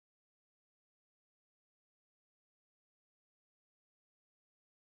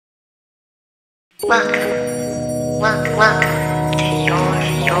Welcome to your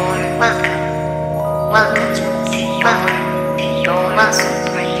welcome. Welcome to your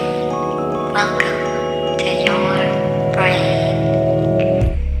muscle brain. Welcome to your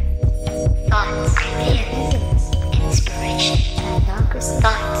brain. Thoughts, ideas, inspiration.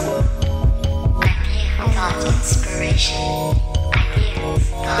 Thoughts, ideas, inspiration. Ideas,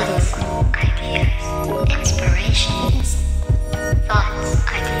 thoughts, ideas, inspiration. Thoughts,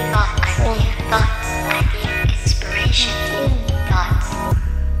 idea, inspiration. Thoughts,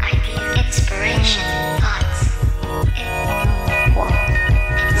 idea, inspiration. Thoughts,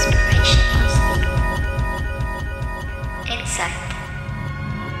 inspiration. Insight,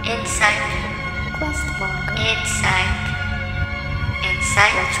 insight, insight,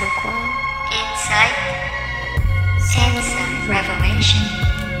 insight, insight, insight, revelation,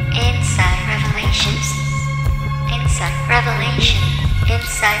 insight, revelations, insight, revelation,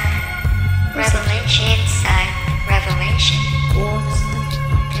 insight, revelation, insight, revelation,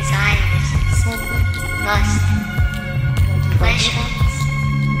 desires, lust, pleasure,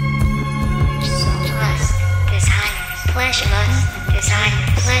 lust, desires, pleasure, lust, desire,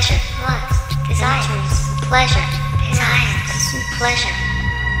 pleasure, lust, desires, pleasure, desires, pleasure,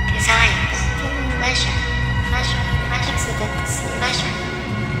 desires, pleasure, pleasure, pleasure, pleasure, pleasure,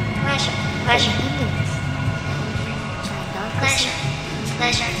 pleasure, pleasure,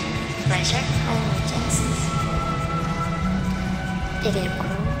 pleasure,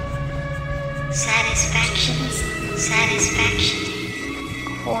 pleasure, satisfaction, satisfaction,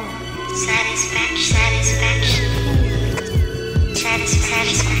 satisfaction, satisfaction,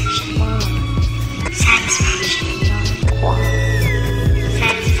 satisfaction, satisfaction,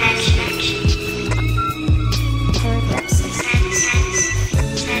 satisfaction, satisfaction,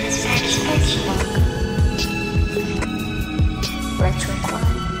 satisfaction,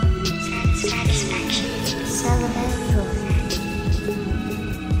 Satisfaction.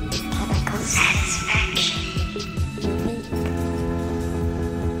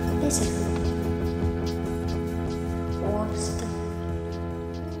 satisfaction, Worst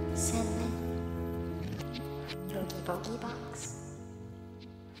Sandman Yogi Box